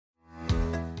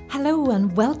Hello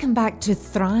and welcome back to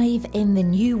Thrive in the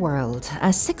New World, a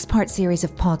 6-part series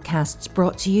of podcasts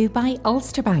brought to you by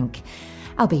Ulster Bank.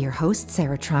 I'll be your host,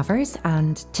 Sarah Travers,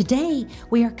 and today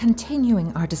we are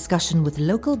continuing our discussion with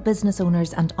local business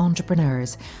owners and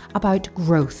entrepreneurs about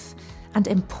growth and,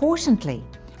 importantly,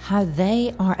 how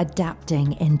they are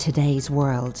adapting in today's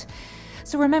world.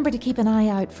 So remember to keep an eye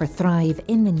out for Thrive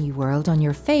in the New World on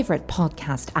your favourite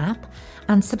podcast app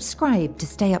and subscribe to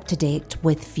stay up to date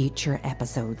with future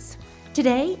episodes.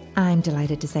 Today, I'm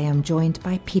delighted to say I'm joined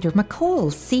by Peter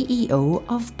McCall, CEO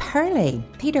of Pearly.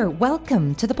 Peter,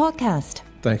 welcome to the podcast.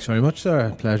 Thanks very much,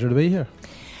 Sarah. Pleasure to be here.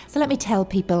 So let me tell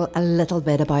people a little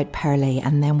bit about Pearly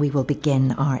and then we will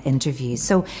begin our interview.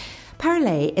 So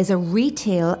Pearly is a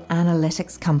retail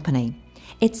analytics company.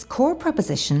 Its core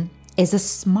proposition is a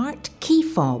smart key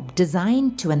fob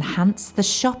designed to enhance the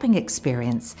shopping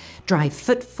experience, drive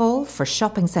footfall for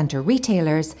shopping centre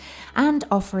retailers, and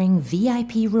offering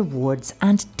VIP rewards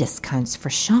and discounts for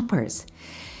shoppers.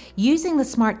 Using the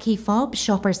smart key fob,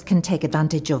 shoppers can take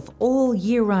advantage of all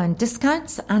year-round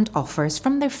discounts and offers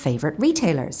from their favourite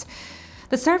retailers.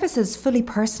 The service is fully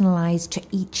personalised to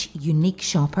each unique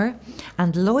shopper,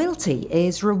 and loyalty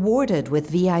is rewarded with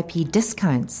VIP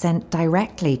discounts sent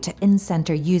directly to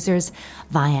in-centre users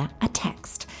via a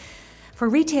text. For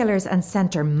retailers and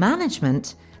centre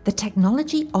management, the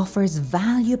technology offers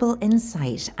valuable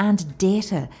insight and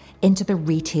data into the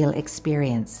retail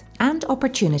experience and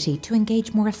opportunity to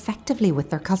engage more effectively with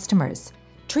their customers.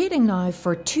 Trading now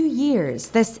for 2 years,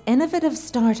 this innovative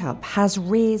startup has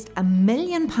raised £1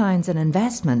 million in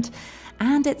investment,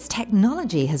 and its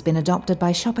technology has been adopted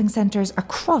by shopping centres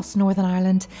across Northern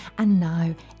Ireland and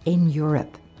now in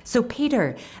Europe. So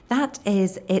Peter, that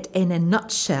is it in a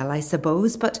nutshell, I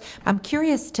suppose, but I'm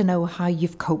curious to know how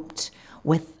you've coped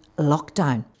with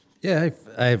lockdown. Yeah,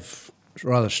 I've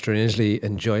rather strangely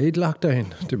enjoyed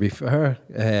lockdown, to be fair.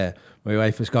 My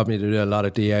wife has got me to do a lot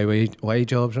of DIY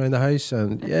jobs around the house,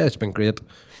 and yeah, it's been great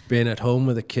being at home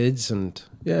with the kids and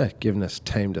yeah, giving us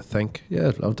time to think. Yeah,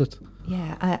 I've loved it.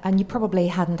 Yeah, and you probably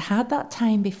hadn't had that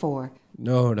time before.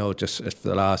 No, just for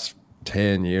the last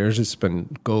 10 years it's been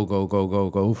go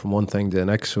from one thing to the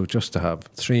next. So just to have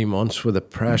 3 months with the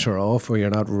pressure off where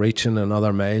you're not reaching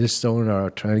another milestone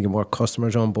or trying to get more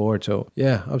customers on board. So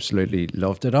yeah, absolutely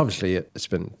loved it. Obviously it's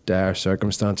been dire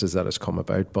circumstances that has come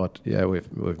about, but yeah,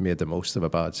 we've made the most of a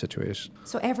bad situation.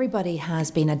 So everybody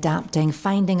has been adapting,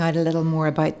 finding out a little more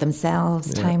about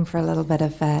themselves, time for a little bit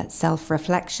of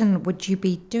self-reflection. Would you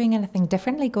be doing anything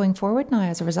differently going forward now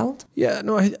as a result? Yeah,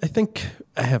 no, I think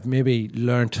I have maybe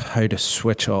learnt how to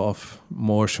switch off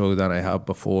more so than I have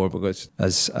before, because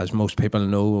as most people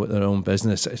know their own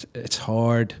business, it's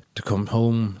hard to come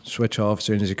home, switch off as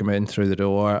soon as you come in through the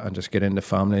door and just get into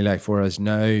family life, whereas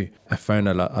now I found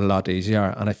a lot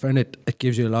easier, and I found it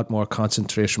gives you a lot more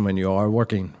concentration when you are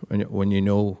working, when you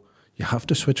know you have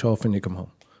to switch off when you come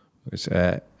home. It's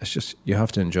just, you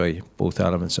have to enjoy both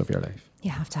elements of your life.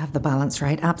 You have to have the balance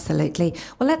right, absolutely.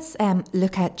 Well, let's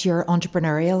look at your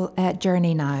entrepreneurial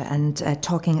journey now and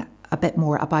talking a bit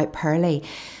more about Pearly.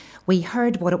 We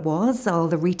heard what it was, all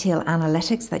the retail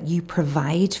analytics that you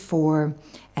provide for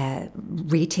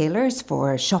retailers,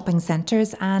 for shopping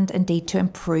centres, and indeed to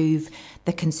improve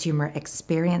the consumer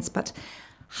experience. But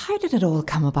how did it all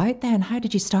come about then? How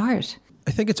did you start?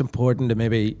 I think it's important to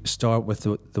maybe start with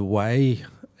the why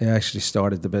I actually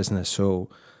started the business. So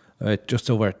just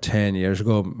over 10 years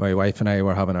ago, my wife and I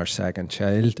were having our second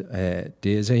child,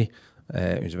 Daisy,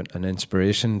 who's an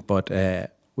inspiration. But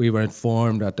we were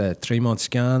informed at the 3-month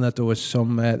scan that there was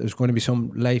going to be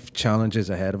some life challenges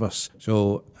ahead of us.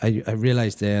 So I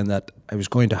realised then that I was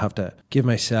going to have to give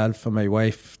myself and my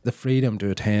wife the freedom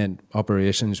to attend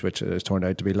operations, which has turned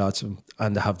out to be lots of them,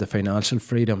 and to have the financial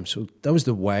freedom. So that was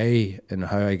the way in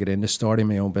how I got into starting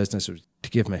my own business, was to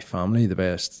give my family the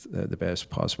best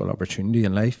possible opportunity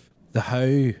in life. The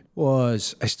how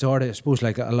was, I started, I suppose,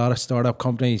 like a lot of startup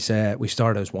companies, we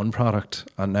started as one product,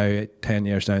 and now 10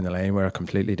 years down the line we're a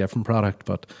completely different product.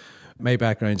 But my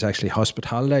background's actually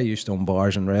hospitality. I used to own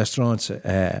bars and restaurants.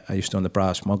 I used to own the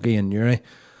Brass Monkey in Newry.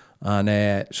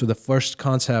 And so the first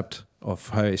concept of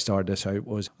how I started this out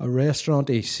was a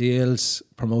restaurant-y sales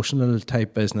promotional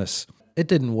type business. It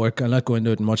didn't work. I'll not go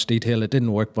into it in much detail. It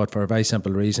didn't work, but for a very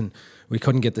simple reason. We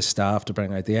couldn't get the staff to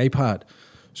bring out the iPad.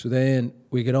 So then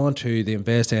we got on to the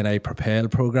Invest NI Propel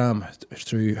programme,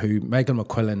 through who Michael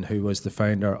McQuillan, who was the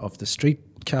founder of the Street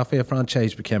Cafe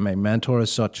franchise, became my mentor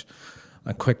as such,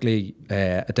 and quickly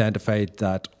identified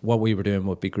that what we were doing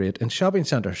would be great in shopping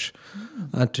centres.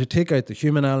 And to take out the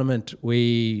human element,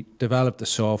 we developed the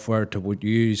software to would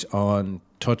use on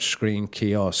touchscreen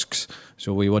kiosks,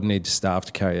 so we wouldn't need staff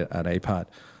to carry an iPad.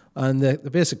 And the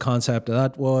basic concept of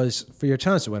that was for your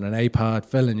chance to win an iPad,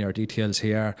 fill in your details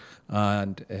here,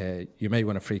 and you may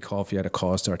win a free coffee at a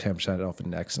cost or 10% off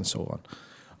index and so on.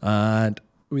 And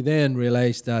we then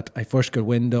realised that I first got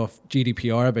wind of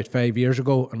GDPR about 5 years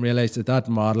ago and realised that that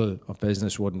model of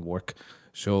business wouldn't work.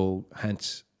 So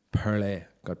hence Perlay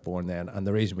got born then. And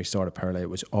the reason we started Perlay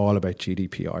was all about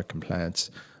GDPR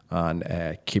compliance and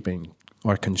keeping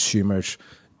our consumers'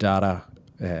 data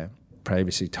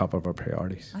privacy top of our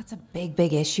priorities. That's a big,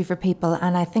 big issue for people.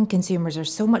 And I think consumers are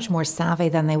so much more savvy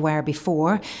than they were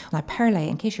before. Now, Perlay,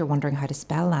 in case you're wondering how to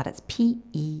spell that, it's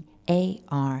Pearlai.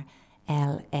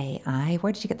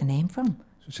 Where did you get the name from?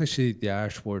 So it's actually the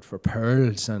Irish word for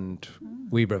pearls, and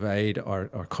we provide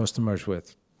our customers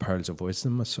with pearls of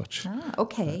wisdom as such.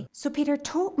 Okay. So Peter,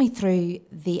 talk me through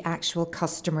the actual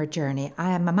customer journey.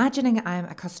 I am imagining I'm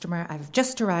a customer. I've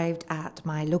just arrived at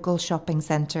my local shopping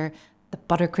centre, the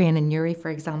Buttercrane in Newry, for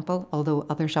example, although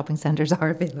other shopping centres are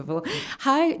available.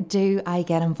 How do I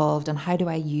get involved and how do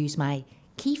I use my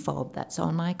key fob that's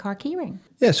on my car keyring?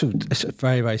 Yeah, so it's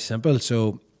very, very simple.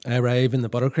 So I arrive in the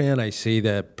Buttercrane, I see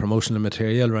the promotional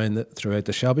material throughout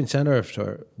the shopping centre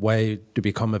for why to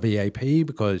become a VIP,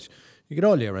 because you get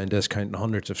all year round discount in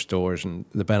hundreds of stores and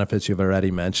the benefits you've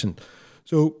already mentioned.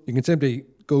 So you can simply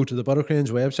go to the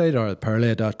Buttercrane's website or at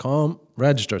pearlay.com,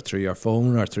 register through your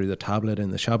phone or through the tablet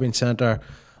in the shopping centre,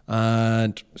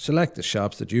 and select the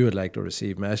shops that you would like to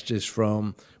receive messages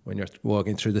from when you're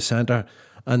walking through the centre.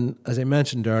 And as I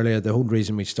mentioned earlier, the whole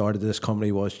reason we started this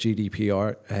company was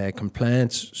GDPR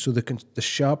compliance. So the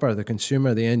shopper, the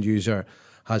consumer, the end user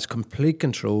has complete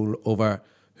control over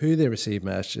who they receive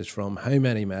messages from, how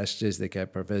many messages they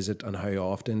get per visit, and how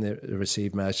often they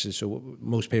receive messages. So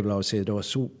most people always say to us,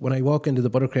 so when I walk into the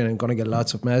Buttercrane, I'm going to get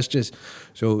lots of messages.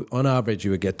 So on average,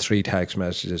 you would get 3 text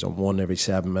messages on one every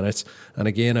 7 minutes. And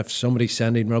again, if somebody's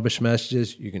sending rubbish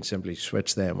messages, you can simply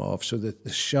switch them off. So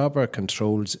the shopper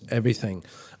controls everything.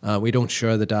 We don't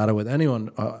share the data with anyone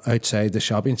outside the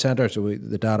shopping centre. So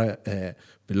the data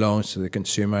belongs to the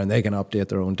consumer, and they can update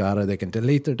their own data. They can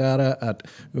delete their data.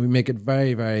 We make it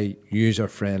very, very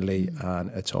user-friendly,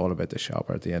 and it's all about the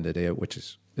shopper at the end of the day, which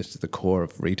is the core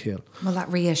of retail. Well,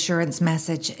 that reassurance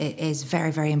message is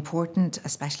very, very important,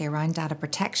 especially around data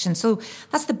protection. So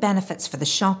that's the benefits for the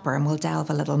shopper, and we'll delve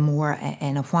a little more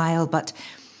in a while. But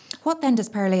what then does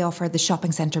Perlay offer the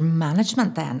shopping centre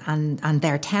management then and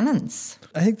their tenants?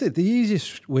 I think that the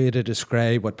easiest way to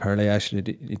describe what Perlay actually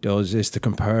does is to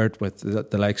compare it with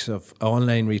the likes of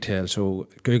online retail, so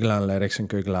Google Analytics and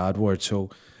Google AdWords. So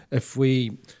if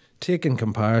we take in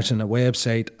comparison a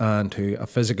website and to a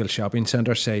physical shopping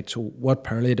centre site, so what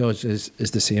Perlay does is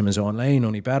the same as online,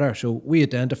 only better. So we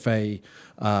identify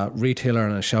a retailer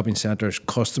and a shopping centre's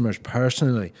customers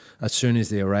personally as soon as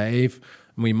they arrive.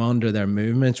 We monitor their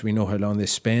movements, we know how long they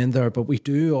spend there, but we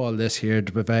do all this here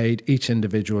to provide each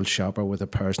individual shopper with a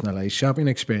personalised shopping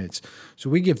experience. So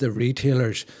we give the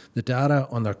retailers the data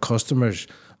on their customers,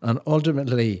 and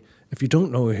ultimately, if you don't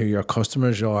know who your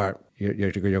customers are,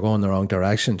 you're going the wrong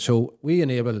direction. So we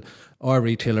enable our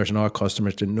retailers and our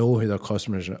customers to know who their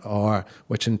customers are,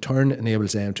 which in turn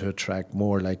enables them to attract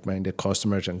more like-minded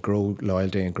customers and grow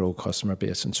loyalty and grow customer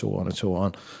base and so on and so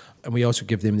on. And we also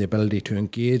give them the ability to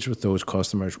engage with those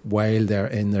customers while they're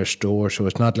in their store. So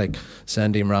it's not like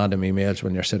sending random emails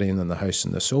when you're sitting in the house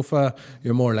on the sofa.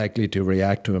 You're more likely to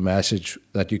react to a message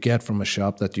that you get from a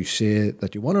shop that you say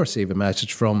that you want to receive a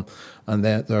message from, and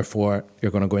then therefore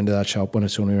you're going to go into that shop when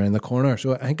it's only around the corner.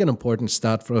 So I think an important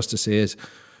stat for us to say is,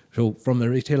 so from the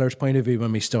retailer's point of view,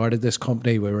 when we started this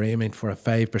company, we were aiming for a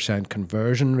 5%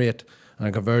 conversion rate. And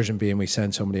a conversion being we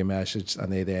send somebody a message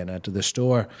and they then enter the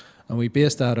store. And we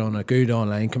based that on a good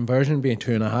online conversion being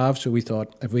 2.5. So we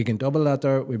thought if we can double that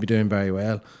there, we'd be doing very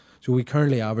well. So we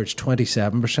currently average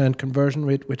 27% conversion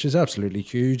rate, which is absolutely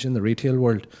huge in the retail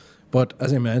world. But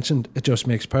as I mentioned, it just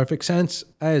makes perfect sense.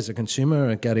 I, as a consumer,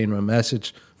 am getting a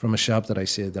message from a shop that I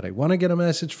say that I want to get a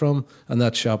message from, and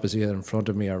that shop is either in front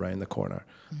of me or around the corner.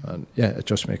 And yeah, it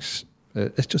just makes,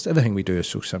 it's just everything we do is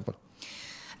so simple.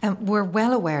 We're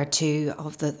well aware too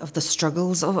of the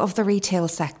struggles of the retail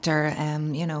sector.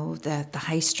 You know, the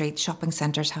high street shopping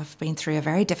centres have been through a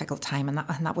very difficult time, and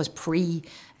that was pre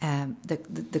the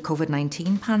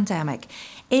COVID-19 pandemic.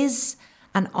 Is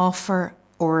an offer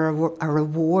or a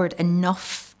reward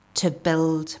enough to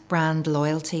build brand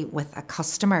loyalty with a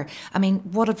customer? I mean,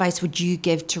 what advice would you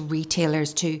give to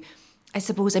retailers to, I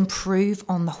suppose, improve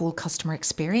on the whole customer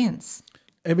experience?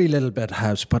 Every little bit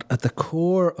helps, but at the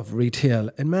core of retail,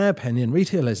 in my opinion,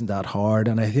 retail isn't that hard,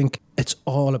 and I think it's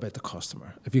all about the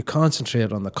customer. If you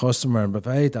concentrate on the customer and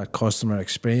provide that customer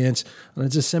experience, and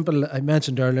it's as simple, I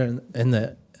mentioned earlier in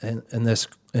the in this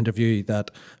interview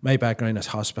that my background is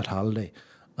hospitality.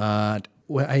 And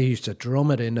I used to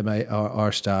drum it into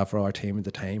our staff or our team at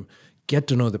the time. Get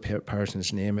to know the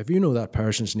person's name. If you know that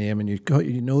person's name and you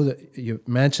know that you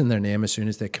mention their name as soon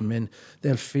as they come in,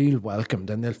 they'll feel welcomed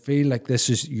and they'll feel like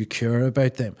you care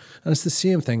about them. And it's the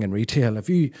same thing in retail. If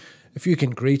you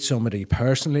can greet somebody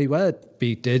personally, whether it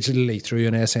be digitally through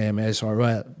an SMS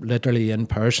or literally in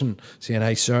person, saying,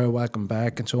 "Hi sir, welcome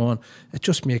back," and so on, it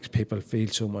just makes people feel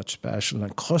so much special.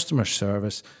 And customer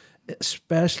service,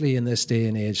 especially in this day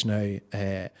and age now,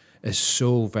 is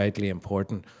so vitally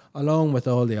important, along with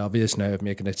all the obvious now of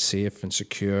making it safe and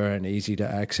secure and easy to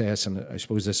access. And I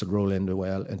suppose this will roll into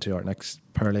our next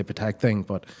Pearly Protect thing,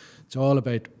 but it's all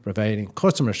about providing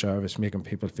customer service, making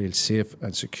people feel safe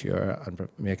and secure, and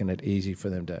making it easy for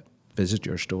them to visit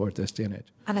your store at this day and age.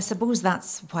 And I suppose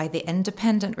that's why the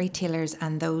independent retailers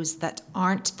and those that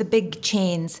aren't the big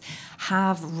chains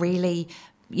have really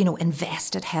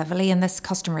invested heavily in this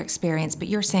customer experience. But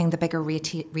you're saying the bigger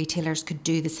retailers could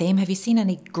do the same. Have you seen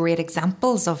any great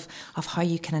examples of how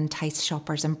you can entice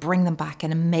shoppers and bring them back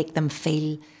in and make them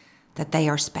feel that they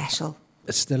are special?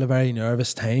 It's still a very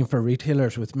nervous time for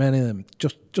retailers, with many of them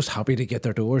just happy to get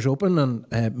their doors open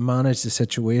and manage the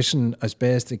situation as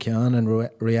best they can and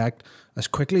react as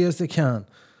quickly as they can.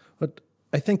 But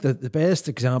I think that the best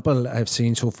example I've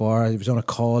seen so far, I was on a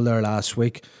call there last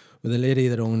week with a lady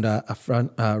that owned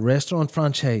a restaurant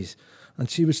franchise, and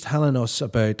she was telling us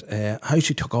about how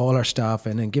she took all her staff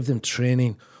in and give them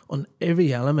training on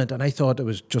every element. And I thought it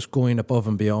was just going above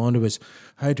and beyond. It was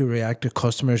how to react to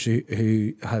customers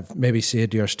who have maybe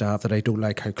said to your staff that I don't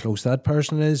like how close that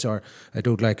person is, or I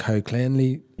don't like how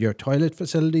cleanly your toilet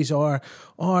facilities are,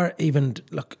 or even,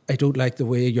 look, I don't like the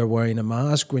way you're wearing a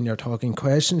mask when you're talking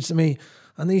questions to me.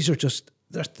 And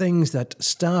they're things that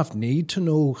staff need to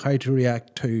know how to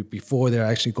react to before they're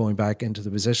actually going back into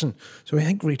the position. So I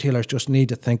think retailers just need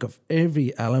to think of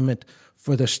every element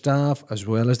for their staff as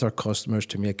well as their customers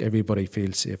to make everybody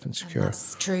feel safe and secure. And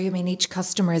that's true. I mean, each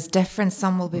customer is different.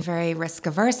 Some will be very risk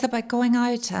averse about going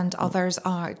out, and others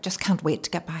just can't wait to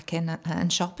get back in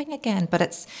and shopping again. But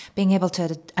it's being able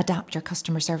to adapt your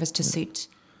customer service to suit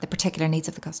the particular needs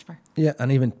of the customer. Yeah,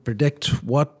 and even predict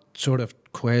what sort of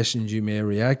questions you may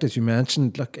react. As you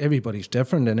mentioned, look, everybody's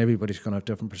different and everybody's going to have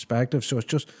different perspectives. So it's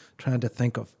just trying to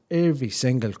think of every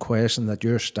single question that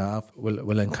your staff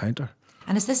will encounter.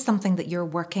 And is this something that you're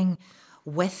working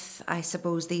with, I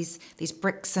suppose, these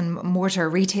bricks and mortar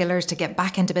retailers to get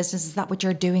back into business? Is that what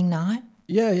you're doing now?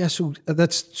 Yeah. So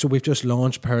we've just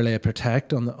launched Pearly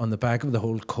Protect on the back of the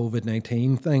whole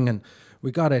COVID-19 thing, and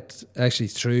we got it actually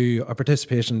through our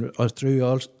participation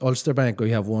through Ulster Bank. We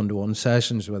have one-to-one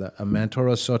sessions with a mentor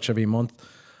as such every month.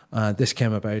 This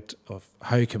came about of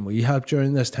how can we help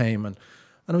during this time, and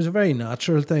it was a very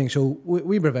natural thing. So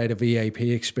we provide a VIP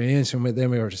experience, and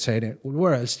then we were deciding, well,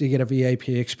 where else do you get a VIP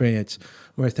experience?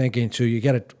 We're thinking, so you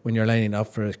get it when you're lining up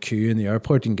for a queue in the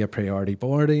airport, you can get priority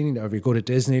boarding, or if you go to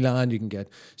Disneyland, you can get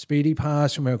Speedy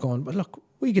Pass, and we're going, but look,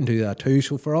 we can do that too.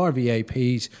 So for our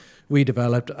VIPs, we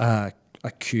developed a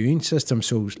queuing system.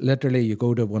 So literally you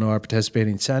go to one of our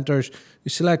participating centres, you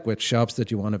select which shops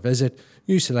that you want to visit,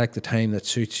 you select the time that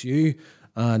suits you,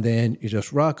 and then you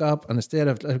just rock up, and instead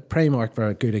of Primark, for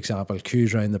a good example,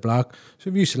 queues around the block. So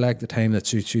if you select the time that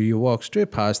suits you, you walk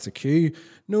straight past the queue.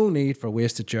 No need for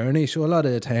wasted journey. So a lot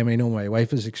of the time, I know my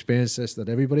wife has experienced this, that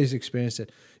everybody's experienced it.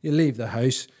 You leave the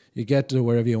house, you get to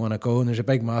wherever you want to go, and there's a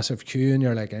big massive queue, and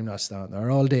you're like, I'm not standing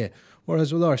there all day.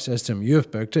 Whereas with our system,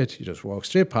 you've booked it, you just walk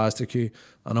straight past the queue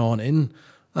and on in.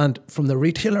 And from the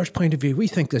retailer's point of view, we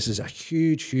think this is a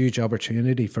huge, huge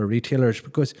opportunity for retailers,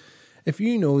 because if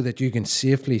you know that you can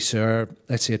safely serve,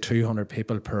 let's say, 200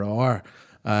 people per hour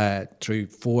through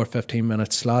 4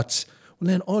 15-minute slots, well,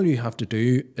 then all you have to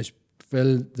do is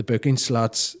fill the booking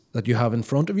slots that you have in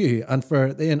front of you. And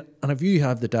if you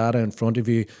have the data in front of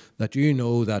you that you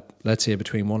know that, let's say,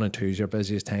 between 1 and 2 is your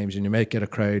busiest times, and you might get a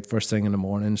crowd first thing in the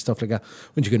morning and stuff like that,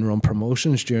 when you can run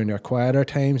promotions during your quieter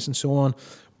times and so on.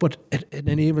 But it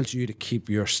enables you to keep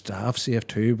your staff safe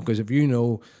too, because if you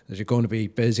know that you're going to be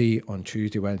busy on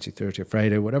Tuesday, Wednesday, Thursday,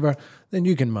 Friday, whatever, then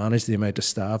you can manage the amount of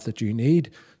staff that you need.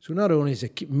 So not only is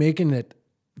it making it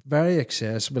very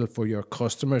accessible for your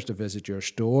customers to visit your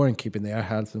store and keeping their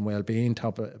health and well-being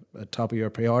top of your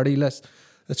priority list,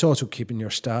 it's also keeping your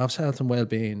staff's health and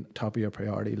well-being top of your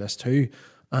priority list too.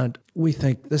 And we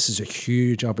think this is a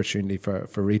huge opportunity for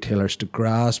retailers to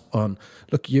grasp on.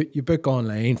 Look, you book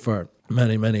online for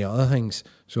many, many other things.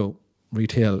 So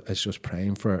retail is just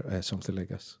prime for something like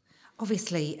this.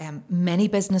 Obviously, many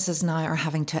businesses now are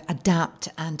having to adapt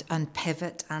and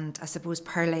pivot, and I suppose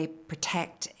Perlay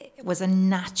Protect was a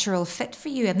natural fit for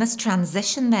you. And this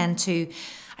transition then to,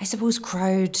 I suppose,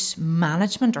 crowd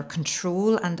management or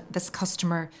control and this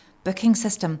customer booking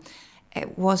system,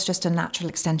 it was just a natural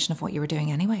extension of what you were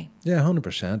doing anyway. Yeah,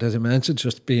 100%. As I mentioned,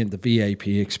 just being the VIP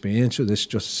experience, so this is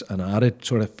just an added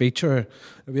sort of feature.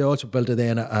 We also built it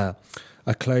in a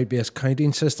cloud-based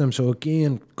counting system. So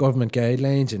again, government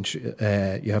guidelines,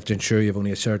 and you have to ensure you have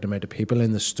only a certain amount of people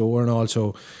in the store. And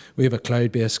also we have a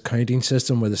cloud-based counting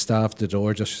system where the staff at the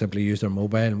door just simply use their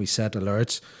mobile, and we set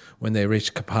alerts when they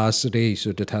reach capacity,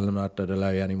 so to tell them not to allow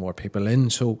any more people in.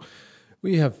 So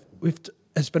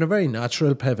it's been a very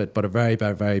natural pivot, but a very,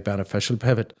 very, very beneficial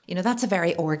pivot. You know, that's a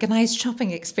very organised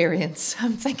shopping experience.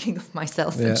 I'm thinking of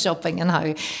myself in shopping and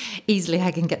how easily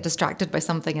I can get distracted by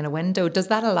something in a window. Does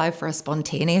that allow for a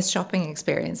spontaneous shopping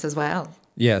experience as well?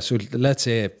 Yeah, so let's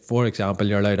say, for example,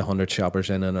 you're allowed 100 shoppers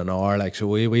in an hour. Like, so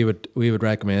we would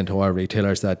recommend to our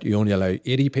retailers that you only allow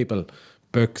 80 people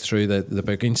book through the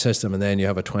booking system, and then you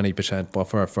have a 20%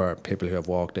 buffer for people who have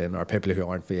walked in or people who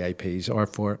aren't VIPs or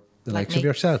for the likes of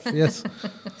yourself, yes.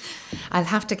 I'll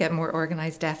have to get more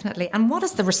organised, definitely. And what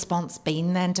has the response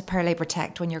been then to Perlay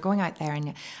Protect when you're going out there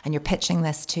and you're pitching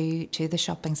this to the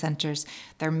shopping centres?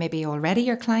 They're maybe already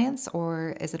your clients,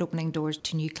 or is it opening doors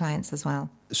to new clients as well?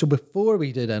 So before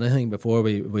we did anything, before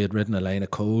we had written a line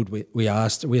of code, we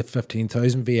have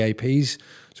 15,000 VIPs.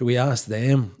 So we asked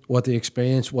them what they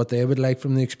would like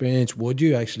from the experience. Would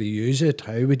you actually use it?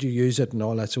 How would you use it? And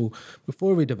all that. So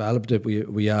before we developed it,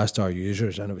 we asked our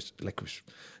users, and I think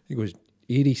it was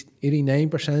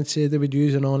 89% said they would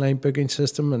use an online booking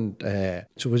system, and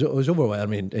so it was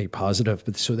overwhelmingly positive.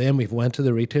 But so then we went to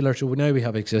the retailer. So now we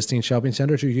have existing shopping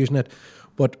centres who are using it,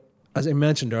 but as I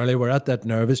mentioned earlier, we're at that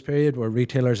nervous period where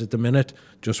retailers at the minute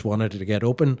just wanted it to get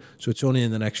open. So it's only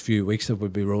in the next few weeks that we'll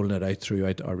be rolling it out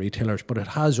throughout our retailers. But it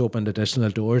has opened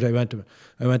additional doors. I went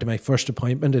to my first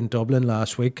appointment in Dublin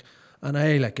last week, and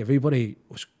I, like everybody,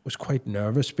 was quite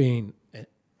nervous being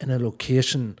in a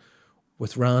location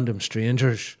with random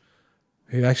strangers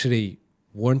who actually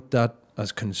weren't that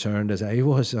as concerned as I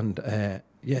was. And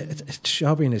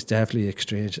shopping is definitely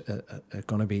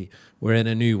going to be, we're in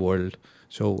a new world.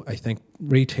 So I think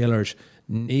retailers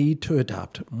need to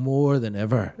adapt more than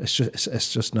ever. It's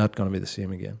just not going to be the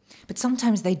same again. But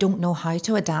sometimes they don't know how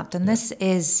to adapt, and this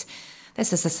is a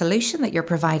solution that you're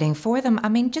providing for them. I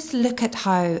mean, just look at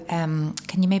how.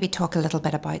 Can you maybe talk a little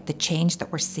bit about the change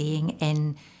that we're seeing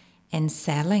in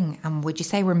selling? And would you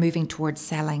say we're moving towards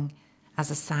selling as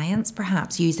a science,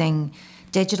 perhaps using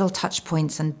digital touch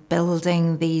points and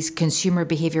building these consumer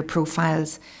behaviour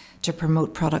profiles to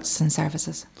promote products and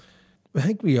services? I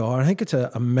think we are. I think it's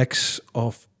a mix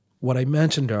of what I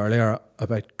mentioned earlier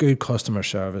about good customer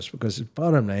service, because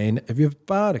bottom line, if you have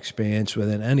bad experience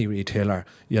within any retailer,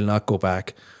 you'll not go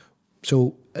back.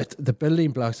 So the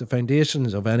building blocks, the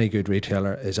foundations of any good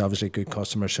retailer is obviously good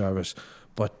customer service,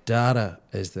 but data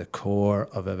is the core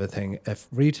of everything. If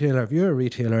you're a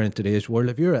retailer in today's world,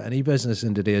 if you're any business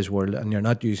in today's world and you're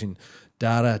not using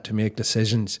data to make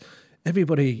decisions,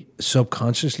 everybody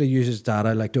subconsciously uses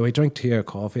data. Like, do I drink tea or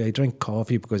coffee? I drink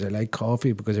coffee because I like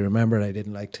coffee, because I remember I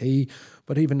didn't like tea.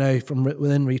 But even now, from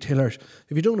within retailers,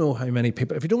 if you don't know how many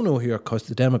people, if you don't know who the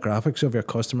demographics of your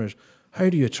customers, how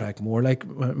do you attract more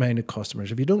like-minded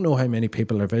customers? If you don't know how many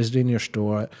people are visiting your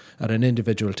store at an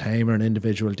individual time or an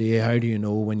individual day, how do you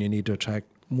know when you need to attract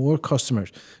more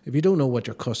customers? If you don't know what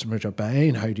your customers are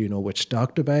buying, how do you know which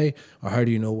stock to buy, or how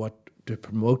do you know what to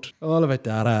promote? All about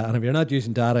data. And if you're not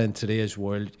using data in today's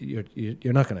world,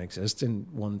 you're not going to exist in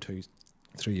 1, 2,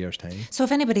 3 years' time. So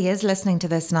if anybody is listening to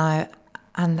this now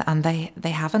and they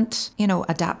haven't,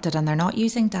 adapted and they're not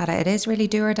using data, it is really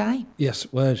do or die. Yes,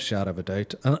 well, shadow of a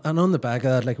doubt. And on the back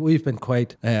of that, like, we've been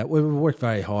we've worked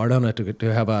very hard on it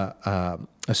to have a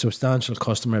substantial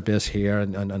customer base here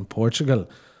in Portugal.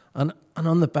 And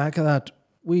on the back of that,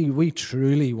 we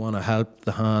truly want to help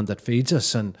the hand that feeds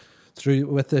us. And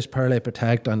with this Perlay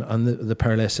Protect and the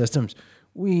Perlay systems,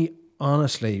 we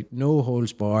honestly, no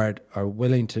holds barred, are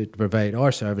willing to provide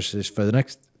our services for the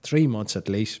next 3 months at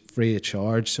least, free of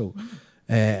charge. So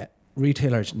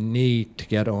retailers need to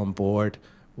get on board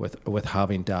with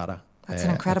having data. That's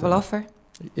an incredible offer.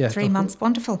 Yeah, 3 months,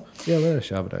 wonderful. Yeah, we'll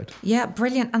shove it out. Yeah,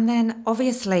 brilliant. And then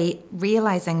obviously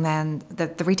realising then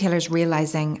that the retailers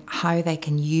realising how they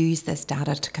can use this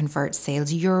data to convert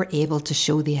sales, you're able to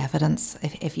show the evidence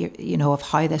if of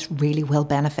how this really will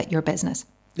benefit your business.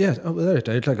 Yeah, without a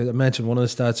doubt. Like I mentioned, one of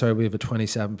the stats are we have a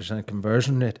 27%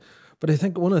 conversion rate. But I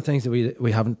think one of the things that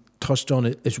we haven't touched on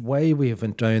is why we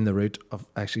went down the route of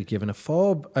actually giving a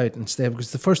fob out instead.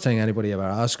 Because the first thing anybody ever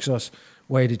asks us,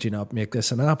 why did you not make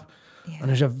this an app? Yeah. And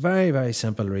there's a very, very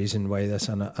simple reason why this,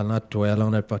 and I'll not dwell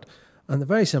on it, and the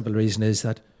very simple reason is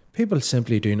that people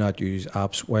simply do not use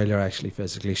apps while they're actually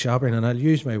physically shopping. And I'll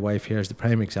use my wife here as the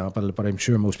prime example, but I'm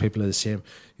sure most people are the same.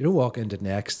 You don't walk into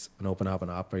Next and open up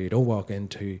an app, or you don't walk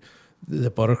into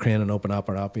the Buttercream and open up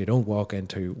an app, or you don't walk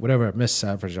into whatever, Miss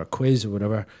Savage or Quiz or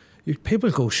whatever. People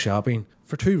go shopping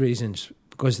for two reasons.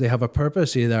 Because they have a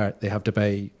purpose. Either they have to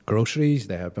buy groceries,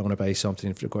 they want to buy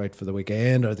something to go out for the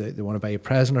weekend, or they want to buy a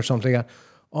present or something like that,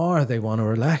 or they want to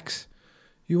relax.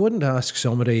 You wouldn't ask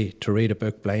somebody to read a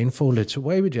book blindfolded, so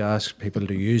why would you ask people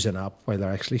to use an app while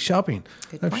they're actually shopping?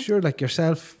 I'm sure, like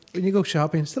yourself, when you go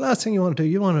shopping, it's the last thing you want to do.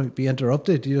 You want to be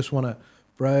interrupted. You just want to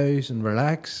browse and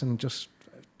relax, and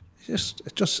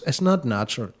it's not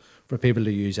natural for people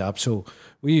to use apps. So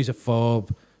we use a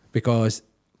fob because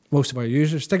most of our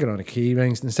users stick it on a key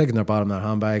rings and stick it in their bottom of their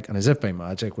handbag, and as if by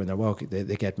magic, when they're walking,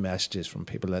 they get messages from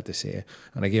people that they say.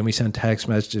 And again, we send text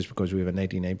messages because we have a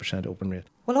 99% open rate.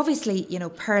 Well, obviously,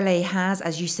 Pearly has,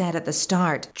 as you said at the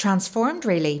start, transformed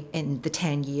really in the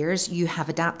 10 years. You have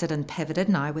adapted and pivoted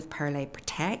now with Pearly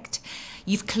Protect.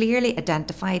 You've clearly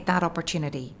identified that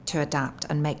opportunity to adapt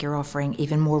and make your offering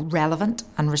even more relevant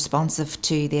and responsive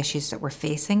to the issues that we're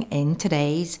facing in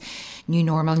today's new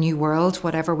normal, new world,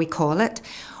 whatever we call it.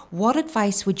 What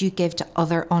advice would you give to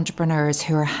other entrepreneurs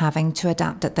who are having to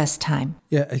adapt at this time?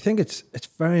 Yeah, I think it's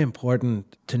very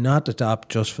important to not adapt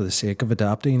just for the sake of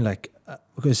adapting.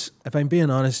 Because if I'm being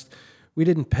honest, we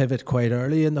didn't pivot quite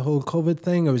early in the whole COVID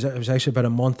thing. It was actually about a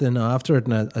month in after it.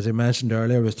 And as I mentioned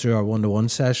earlier, it was through our one-to-one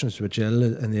sessions with Jill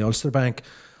in the Ulster Bank.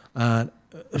 And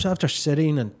it was after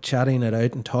sitting and chatting it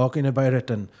out and talking about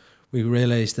it. And we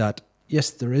realised that, yes,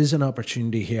 there is an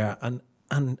opportunity here. And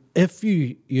if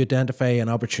you identify an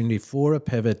opportunity for a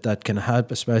pivot that can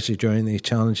help, especially during these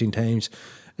challenging times,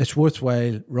 it's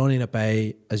worthwhile running it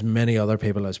by as many other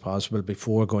people as possible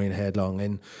before going headlong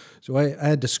in. So I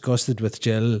had discussed it with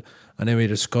Jill, and then we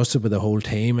discussed it with the whole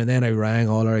team, and then I rang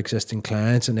all our existing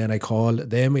clients, and then I called.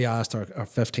 Then we asked our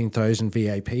 15,000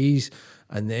 VIPs,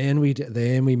 and then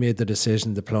we made the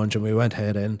decision to plunge, and we went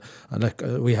head in, and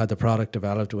we had the product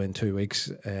developed within 2 weeks.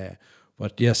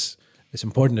 But yes, it's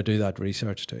important to do that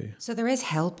research too. So there is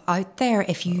help out there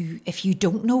if you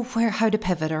don't know how to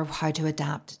pivot or how to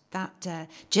adapt. That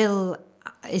Jill,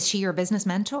 is she your business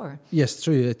mentor? Yes,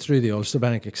 through the Ulster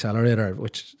Bank Accelerator,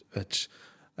 which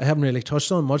I haven't really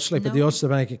touched on much. But the Ulster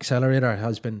Bank Accelerator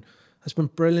has been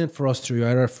brilliant for us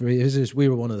throughout our phases. We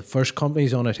were one of the first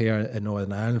companies on it here in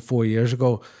Northern Ireland 4 years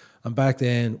ago, and back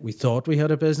then we thought we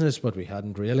had a business, but we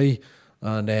hadn't really.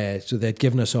 And so they'd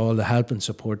given us all the help and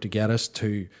support to get us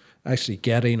to actually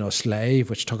getting us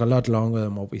live, which took a lot longer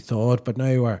than what we thought. But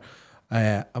now we're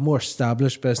a more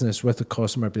established business with a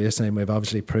customer base, and we've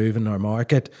obviously proven our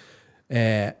market.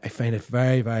 I find it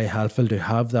very, very helpful to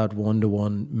have that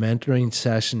one-to-one mentoring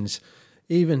sessions,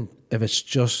 even if it's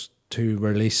just to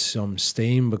release some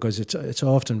steam, because it's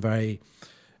often very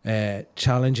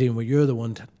challenging when you're the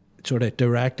one sort of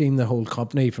directing the whole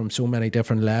company from so many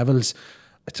different levels.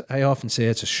 I often say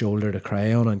it's a shoulder to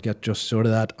cry on and get just sort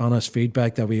of that honest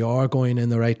feedback that we are going in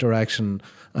the right direction,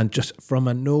 and just from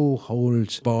a no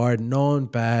holds barred,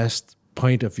 non-biased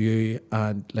point of view.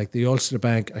 And like the Ulster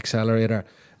Bank Accelerator,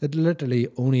 it literally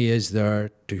only is there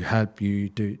to help you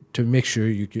to make sure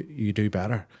you do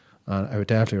better. And I would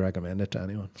definitely recommend it to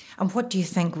anyone. And what do you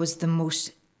think was the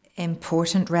most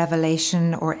important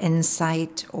revelation or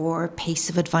insight or piece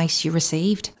of advice you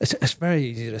received? It's very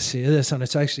easy to say this, and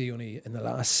it's actually only in the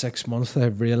last 6 months that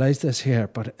I've realised this here,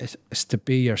 but it's to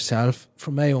be yourself.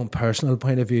 From my own personal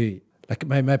point of view, like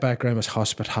my background was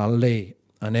hospitality,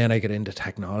 and then I got into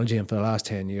technology, and for the last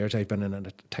 10 years I've been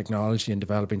in technology and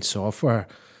developing software,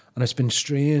 and it's been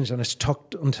strange, and it's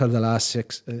taken until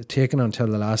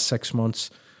the last 6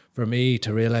 months for me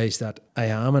to realise that I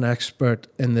am an expert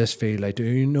in this field. I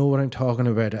do know what I'm talking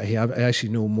about. I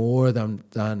actually know more than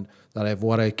that I've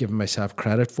what I've given myself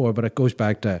credit for. But it goes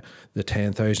back to the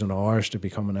 10,000 hours to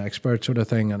become an expert sort of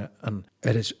thing. And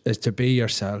it is to be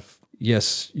yourself.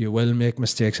 Yes, you will make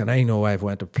mistakes. And I know I've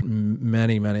went to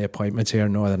many, many appointments here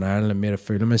in Northern Ireland and made a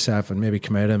fool of myself and maybe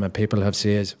come out of them and people have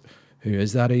said, who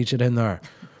is that idiot in there?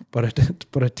 But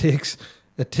it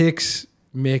takes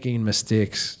making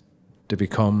mistakes to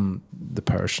become the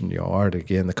person you are, to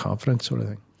gain the confidence sort of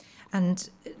thing. And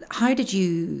how did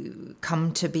you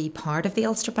come to be part of the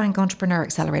Ulster Bank Entrepreneur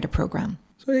Accelerator Programme?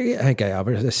 So I think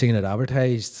I seen it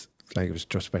advertised, like it was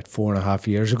just about 4.5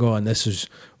 years ago, and this was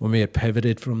when we had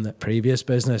pivoted from the previous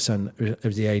business, and it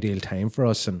was the ideal time for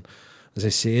us. And as I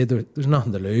say, there's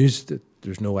nothing to lose.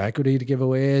 There's no equity to give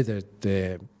away.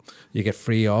 You get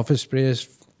free office space,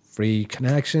 free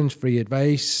connections, free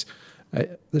advice.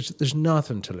 There's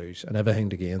nothing to lose and everything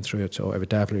to gain through it. So I would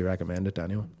definitely recommend it to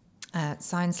anyone.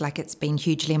 Sounds like it's been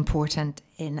hugely important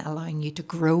in allowing you to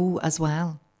grow as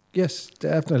well. Yes,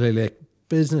 definitely, like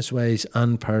business-wise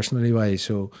and personally-wise.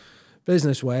 So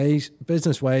business-wise,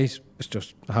 it's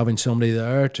just having somebody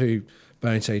there to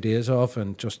bounce ideas off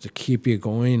and just to keep you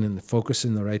going and focus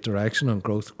in the right direction on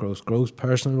growth.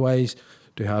 Personal-wise,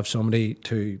 to have somebody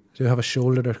to have a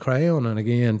shoulder to cry on and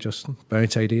again, just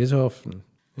bounce ideas off.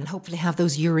 And hopefully have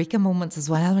those eureka moments as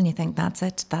well when you think, that's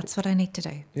it, that's what I need to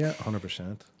do. Yeah,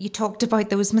 100%. You talked about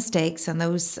those mistakes and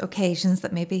those occasions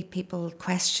that maybe people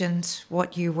questioned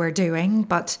what you were doing.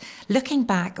 But looking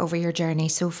back over your journey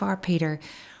so far, Peter,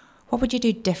 what would you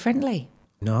do differently?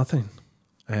 Nothing.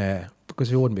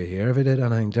 Because I wouldn't be here if I did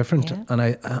anything different. Yeah. And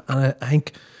I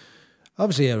think,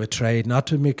 obviously I would try not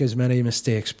to make as many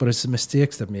mistakes, but it's the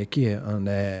mistakes that make you. And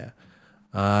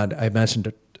I mentioned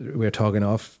that we were talking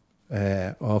off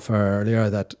earlier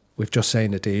that we've just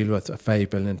signed a deal with a $5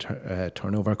 billion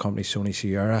turnover company, Sony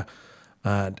Sierra,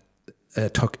 and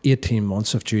it took 18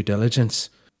 months of due diligence.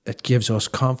 It gives us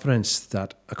confidence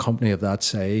that a company of that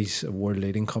size, a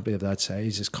world-leading company of that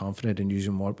size, is confident in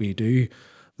using what we do.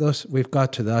 Thus, we've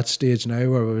got to that stage now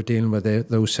where we're dealing with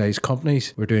those size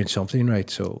companies. We're doing something right.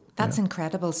 So that's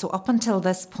incredible. So up until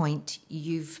this point,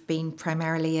 you've been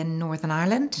primarily in Northern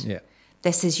Ireland. Yeah.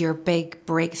 This is your big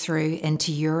breakthrough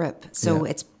into Europe. So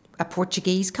it's a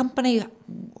Portuguese company.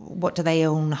 What do they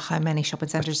own? How many shopping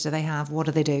centres do they have? What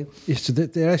do they do? Yeah, so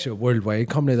they're actually a worldwide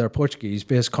company. They're a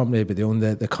Portuguese-based company, but they own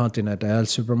the Continental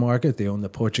supermarket. They own the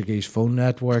Portuguese phone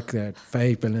network. They're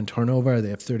 $5 billion turnover. They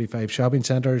have 35 shopping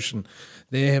centres, and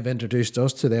they have introduced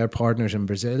us to their partners in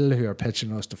Brazil, who are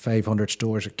pitching us to 500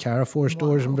 stores at Carrefour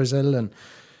stores in Brazil. And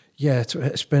yeah,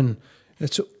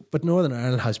 but Northern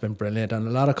Ireland has been brilliant, and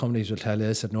a lot of companies will tell you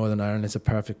this, that Northern Ireland is a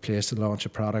perfect place to launch a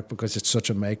product because it's such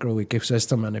a micro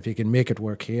ecosystem, and if you can make it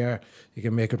work here, you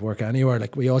can make it work anywhere.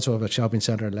 Like, we also have a shopping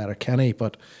centre in Letterkenny,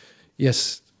 but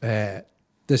yes,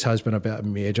 this has been a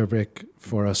major break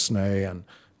for us now, and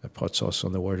it puts us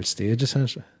on the world stage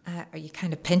essentially. Are you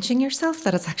kind of pinching yourself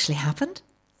that it's actually happened?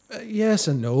 Yes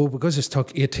and no, because it's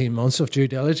took 18 months of due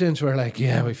diligence. We're like,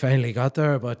 yeah, we finally got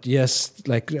there. But yes,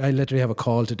 like, I literally have a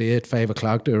call today at 5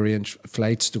 o'clock to arrange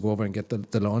flights to go over and get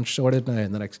the launch sorted now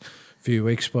in the next few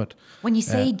weeks. But when you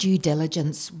say due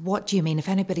diligence, what do you mean? If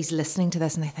anybody's listening to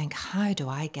this and they think, how do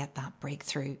I get that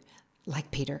breakthrough like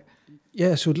Peter?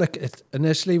 Yeah, so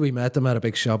initially we met them at a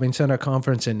big shopping centre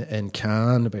conference in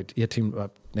Cannes about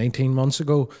 19 months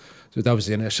ago. So that was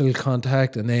the initial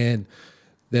contact, and then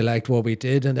they liked what we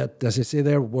did, and as I say,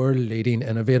 they're world-leading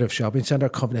innovative shopping centre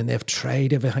company, and they've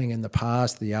tried everything in the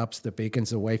past, the apps, the beacons,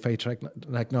 the Wi-Fi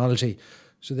technology.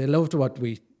 So they loved what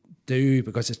we do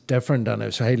because it's different and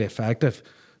it's highly effective.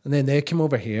 And then they came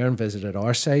over here and visited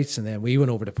our sites, and then we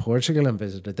went over to Portugal and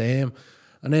visited them.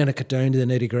 And then it got down to the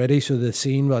nitty-gritty, so they've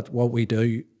seen what we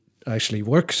do actually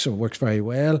works, and works very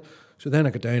well. So then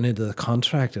I got down into the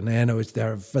contract, and then it was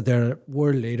their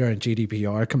world leader in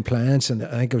GDPR compliance, and I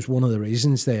think it was one of the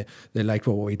reasons they liked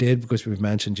what we did, because we've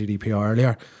mentioned GDPR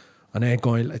earlier. And then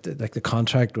going like the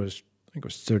contract was, I think it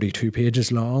was 32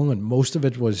 pages long, and most of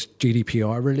it was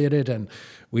GDPR related, and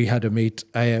we had to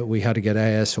get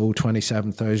ISO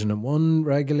 27001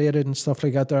 regulated and stuff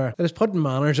like that there. It has put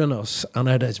manners in us, and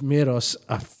it has made us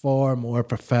a far more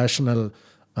professional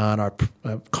and our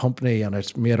company, and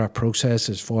it's made our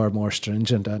processes far more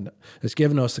stringent, and it's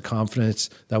given us the confidence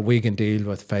that we can deal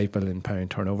with £5 billion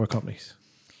turnover companies.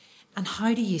 And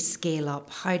how do you scale up?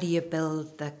 How do you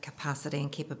build the capacity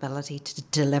and capability to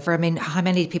deliver? I mean, how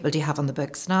many people do you have on the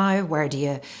books now? Where do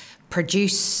you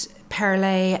produce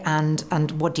Perlay,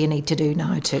 and what do you need to do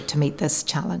now to meet this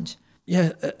challenge?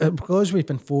 Yeah, because we've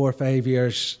been 4 or 5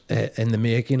 years in the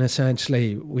making,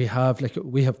 essentially, we have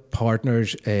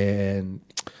partners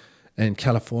in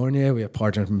California, we have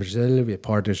partners in Brazil, we have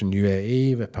partners in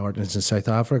UAE, we have partners in South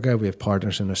Africa, we have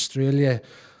partners in Australia,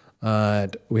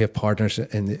 and we have partners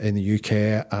in the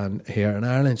UK and here in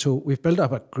Ireland. So we've built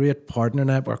up a great partner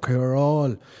network who are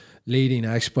all leading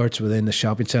experts within the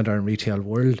shopping centre and retail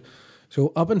world.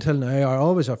 So up until now,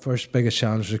 our first biggest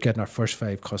challenge was getting our first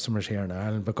 5 customers here in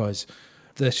Ireland, because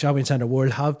the shopping centre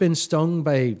world have been stung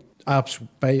by apps,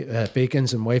 by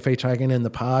beacons and Wi-Fi tracking in the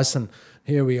past, and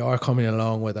here we are coming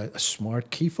along with a smart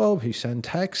key fob who send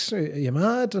texts. Are you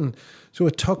mad? And so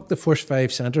it took the first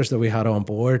 5 centres that we had on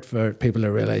board for people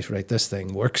to realise, right, this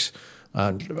thing works.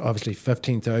 and obviously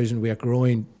 15,000. We are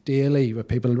growing daily with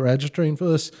people registering for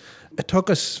this. It took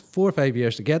us 4 or 5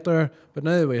 years to get there, but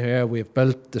now that we're here, we've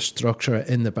built the structure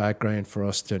in the background for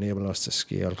us to enable us to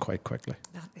scale quite quickly.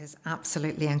 That is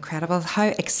absolutely incredible. How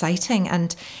exciting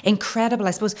and incredible.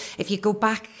 I suppose if you go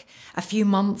back a few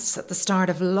months at the start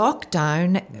of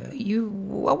lockdown,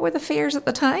 what were the fears at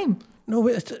the time? No,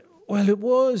 it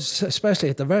was, especially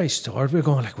at the very start, we were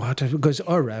going like, what? Because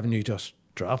our revenue just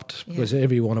dropped because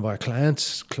every one of our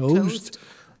clients closed.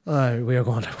 We were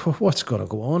going, what's going to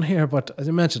go on here? But as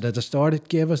I mentioned at the start, it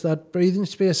gave us that breathing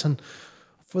space. And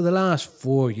for the last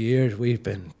 4 years, we've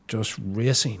been just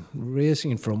racing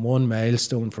from one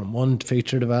milestone, from one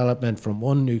feature development, from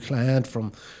one new client,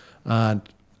 for the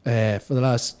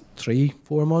last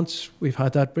 3-4 months, we've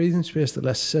had that breathing space to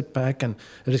let's sit back, and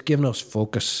it has given us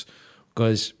focus.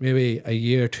 Because maybe a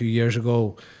year, 2 years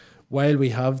ago, while we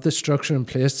have the structure in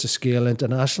place to scale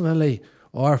internationally,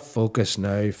 our focus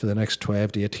now for the next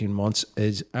 12 to 18 months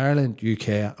is Ireland,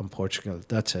 UK and Portugal.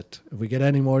 That's it. If we get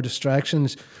any more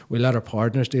distractions, we let our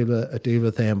partners deal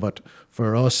with them. But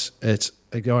for us, it's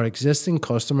like our existing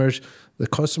customers,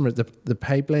 the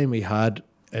pipeline we had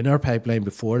in our pipeline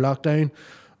before lockdown,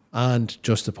 and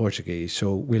just the Portuguese.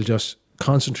 So we'll just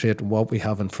concentrate on what we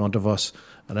have in front of us,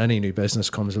 and any new business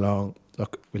comes along,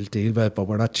 look, we'll deal with it, but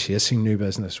we're not chasing new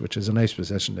business, which is a nice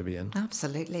position to be in.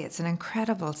 Absolutely. It's an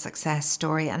incredible success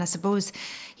story. And I suppose,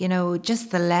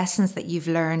 just the lessons that you've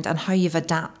learned and how you've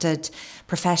adapted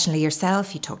professionally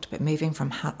yourself. You talked about moving from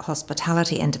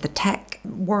hospitality into the tech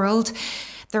world.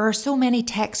 There are so many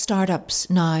tech startups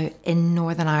now in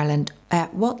Northern Ireland.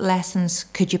 What lessons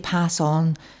could you pass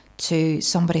on to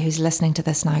somebody who's listening to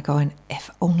this now going, if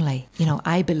only,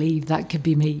 I believe that could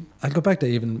be me? I'll go back to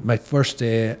even my first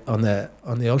day on the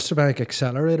Ulster Bank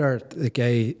Accelerator. The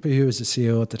guy who was the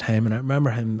CEO at the time, and I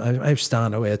remember him, I was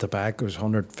standing away at the back, there was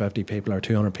 150 people or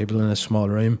 200 people in a small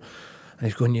room, and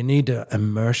he's going, you need to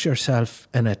immerse yourself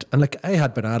in it. And I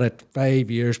had been at it 5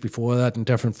 years before that in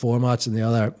different formats in the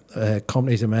other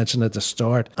companies I mentioned at the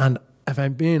start. And if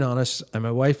I'm being honest, and my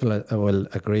wife will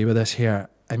agree with this here,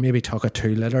 I maybe took it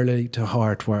too literally to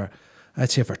heart, where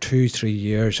I'd say for 2-3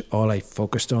 years, all I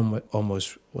focused on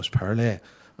was Parley.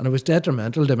 And it was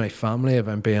detrimental to my family, if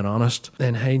I'm being honest.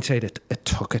 In hindsight, it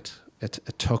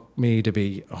took me to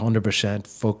be 100%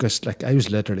 focused. Like, I was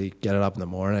literally getting up in the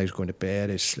morning, I was going to bed,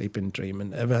 I was sleeping,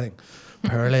 dreaming, everything.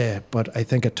 Parley. But I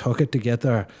think it took it to get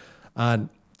there. And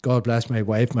God bless my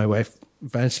wife. My wife,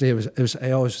 eventually, it was.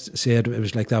 I always said it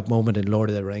was like that moment in Lord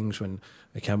of the Rings when,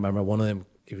 I can't remember, one of them,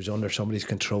 he was under somebody's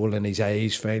control and his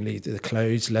eyes finally, the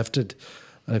clouds lifted.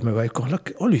 And I had my wife going,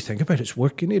 look, all you think about is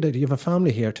work. You have a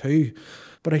family here too.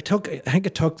 But I think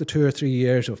it took the 2 or 3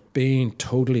 years of being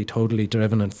totally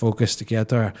driven and focused to get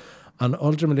there. And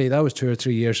ultimately, that was 2 or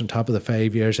 3 years on top of the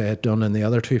 5 years I had done in the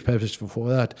other 2 pivots before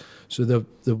that. So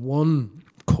the one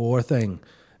core thing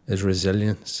is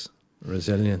resilience.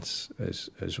 Resilience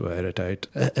is without a doubt.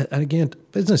 And again,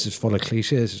 business is full of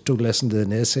cliches. Don't listen to the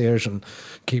naysayers and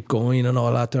keep going and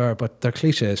all that there, but they're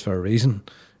cliches for a reason.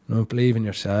 Believe in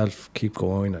yourself, keep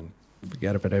going, and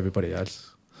forget about everybody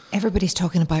else. Everybody's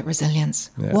talking about resilience.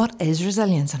 Yeah. What is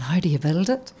resilience and how do you build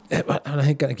it? And I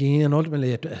think, again,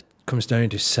 ultimately it comes down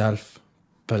to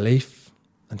self-belief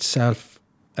and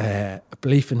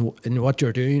belief in what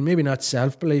you're doing. Maybe not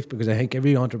self-belief, because I think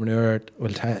every entrepreneur will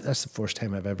that's the first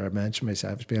time I've ever mentioned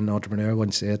myself as being an entrepreneur. I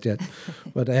wouldn't say it yet.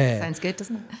 But sounds good,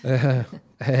 doesn't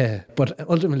it? But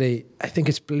ultimately, I think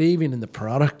it's believing in the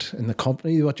product, in the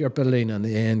company, what you're building, and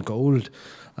the end goal.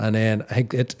 And then I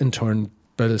think it in turn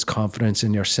builds confidence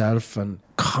in yourself, and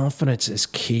confidence is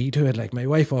key to it. Like my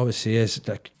wife always says,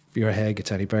 like, if your head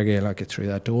gets any bigger, you'll not get through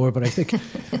that door. But I think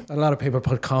a lot of people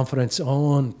put confidence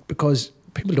on because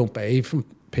people don't buy from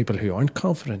people who aren't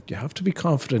confident. You have to be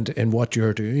confident in what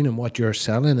you're doing and what you're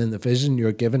selling and the vision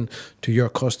you're giving to your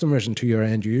customers and to your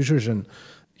end users. And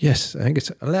yes, I think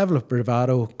it's a level of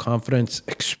bravado, confidence,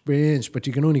 experience, but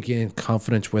you can only gain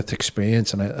confidence with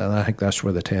experience. And I think that's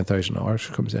where the 10,000 hours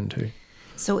comes into.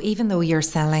 So even though you're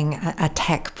selling a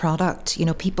tech product,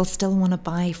 people still want to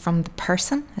buy from the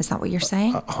person. Is that what you're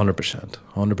saying?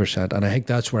 100%. And I think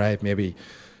that's where I've maybe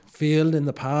failed in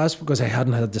the past, because I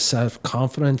hadn't had the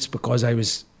self-confidence, because I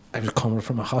was coming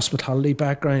from a hospitality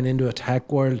background into a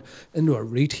tech world, into a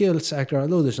retail sector,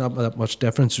 although there's not that much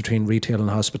difference between retail and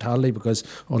hospitality, because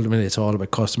ultimately it's all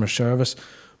about customer service.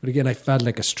 But again, I felt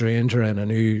like a stranger in a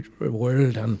new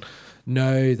world. And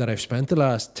now that I've spent the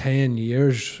last 10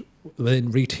 years within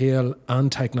retail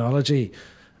and technology,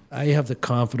 I have the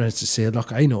confidence to say,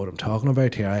 look, I know what I'm talking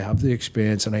about here. I have the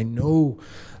experience, and I know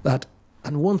that.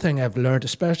 And one thing I've learned,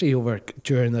 especially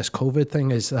during this COVID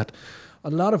thing, is that a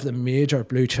lot of the major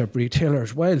blue chip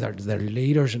retailers, while they're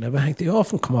leaders and everything, they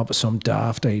often come up with some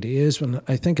daft ideas. When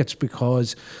I think it's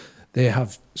because they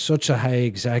have such a high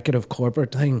executive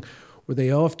corporate thing where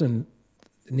they often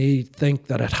think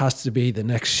that it has to be the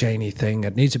next shiny thing.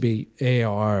 It needs to be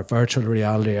AR, virtual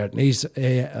reality, or it needs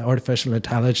artificial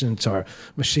intelligence or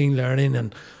machine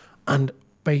learning. And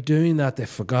by doing that, they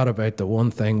forgot about the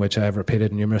one thing which I've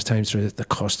repeated numerous times through the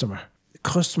customer. The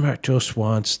customer just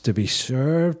wants to be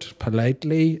served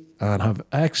politely and have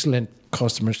excellent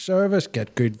customer service,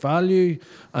 get good value,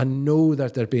 and know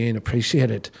that they're being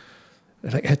appreciated.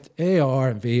 Like AR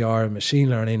and VR and machine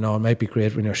learning all might be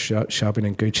great when you're shopping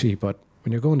in Gucci, but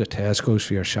when you're going to Tesco's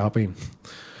for your shopping,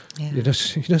 you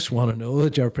just want to know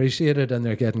that you're appreciated and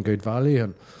they're getting good value.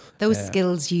 And those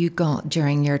skills you got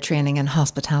during your training in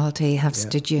hospitality have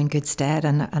stood you in good stead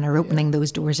and are opening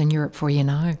those doors in Europe for you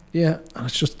now. Yeah, and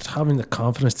it's just having the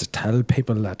confidence to tell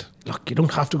people that, look, you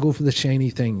don't have to go for the shiny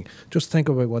thing. Just think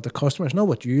about what the customer, it's not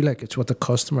what you like, it's what the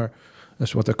customer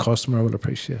will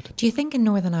appreciate. Do you think in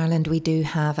Northern Ireland we do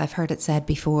have, I've heard it said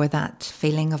before, that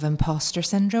feeling of imposter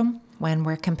syndrome when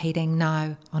we're competing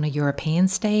now on a European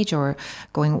stage or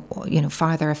going,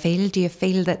 farther afield? Do you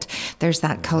feel that there's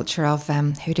that culture of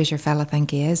who does your fella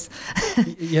think he is?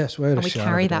 Yes, without and we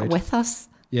carry that with us?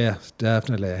 Yeah,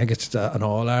 definitely. I think it's an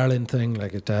all-Ireland thing.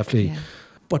 Like it definitely. Yeah.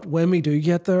 But when we do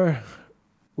get there,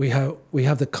 we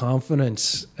have the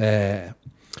confidence to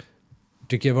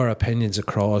give our opinions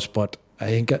across. But I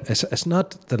think it's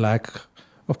not the lack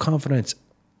of confidence.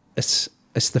 It's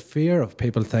the fear of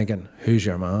people thinking, "Who's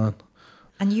your man?"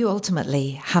 And you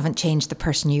ultimately haven't changed the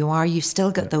person you are. You've still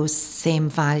got those same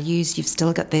values. You've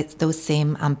still got those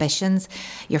same ambitions.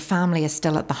 Your family is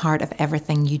still at the heart of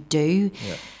everything you do.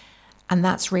 Yeah. And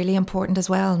that's really important as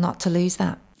well, not to lose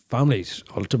that. Family's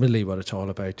ultimately what it's all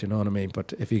about, you know what I mean?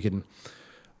 But if you can,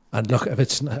 and look,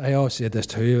 I always say this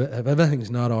too, if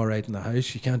everything's not all right in the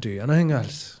house, you can't do anything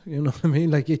else. You know what I mean?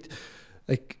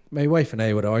 Like my wife and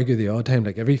I would argue the odd time,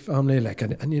 like every family,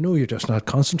 and you're just not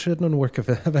concentrating on work if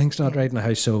everything's not right in the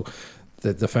house. So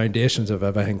the foundations of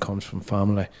everything comes from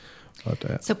family.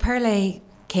 But, so Perlé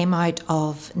came out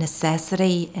of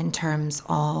necessity in terms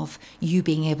of you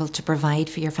being able to provide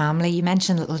for your family. You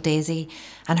mentioned little Daisy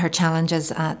and her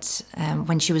challenges at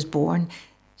when she was born.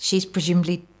 She's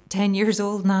presumably 10 years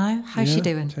old now. How's she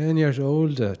doing? 10 years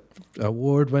old,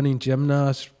 award-winning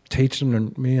gymnast,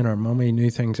 teaching me and her mummy new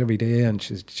things every day, and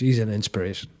she's an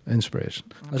inspiration.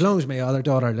 As long as my other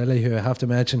daughter Lily, who I have to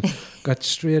mention, got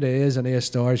straight A's and A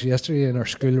stars yesterday in her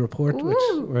school report. Ooh, which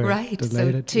we're right,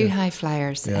 delighted. So two high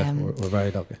flyers. Yeah, we're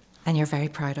very lucky. And you're very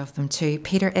proud of them too.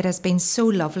 Peter, it has been so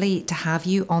lovely to have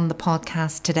you on the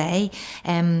podcast today.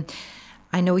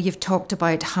 I know you've talked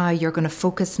about how you're going to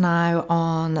focus now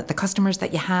on the customers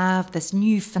that you have, this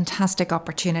new fantastic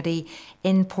opportunity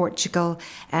in Portugal.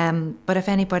 But if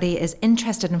anybody is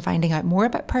interested in finding out more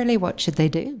about Perlé, what should they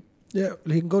do? Yeah,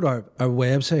 you can go to our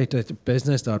website at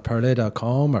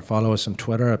business.perlé.com or follow us on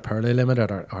Twitter at Perlé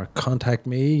Limited or contact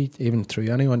me even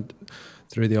through anyone,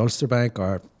 through the Ulster Bank,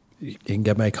 or you can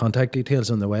get my contact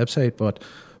details on the website. But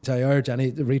I urge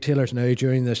any retailers now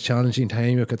during this challenging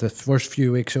time, look at the first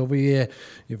few weeks over here,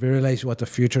 you've realised what the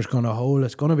future's going to hold.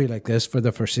 It's going to be like this for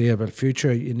the foreseeable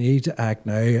future. You need to act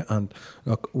now. And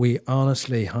look, we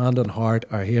honestly, hand on heart,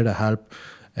 are here to help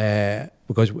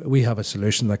because we have a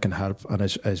solution that can help and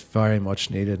is very much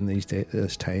needed in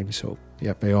this time. So,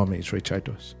 yeah, by all means, reach out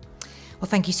to us. Well,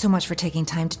 thank you so much for taking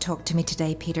time to talk to me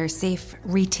today, Peter. Safe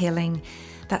retailing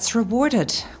that's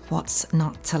rewarded. What's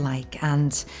not to like?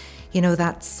 And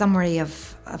that summary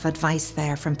of advice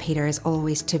there from Peter is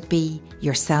always to be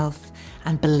yourself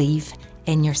and believe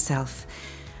in yourself.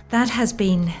 That has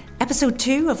been episode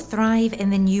 2 of Thrive in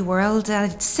the New World, a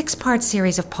 6-part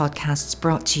series of podcasts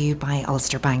brought to you by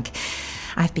Ulster Bank.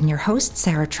 I've been your host,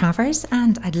 Sarah Travers,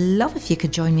 and I'd love if you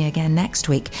could join me again next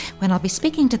week when I'll be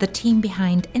speaking to the team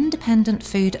behind independent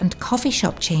food and coffee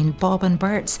shop chain Bob and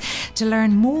Bert's to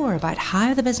learn more about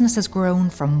how the business has grown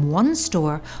from one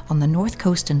store on the North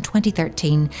Coast in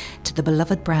 2013 to the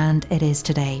beloved brand it is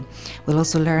today. We'll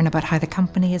also learn about how the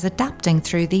company is adapting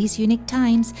through these unique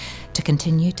times to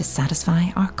continue to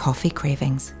satisfy our coffee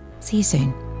cravings. See you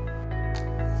soon.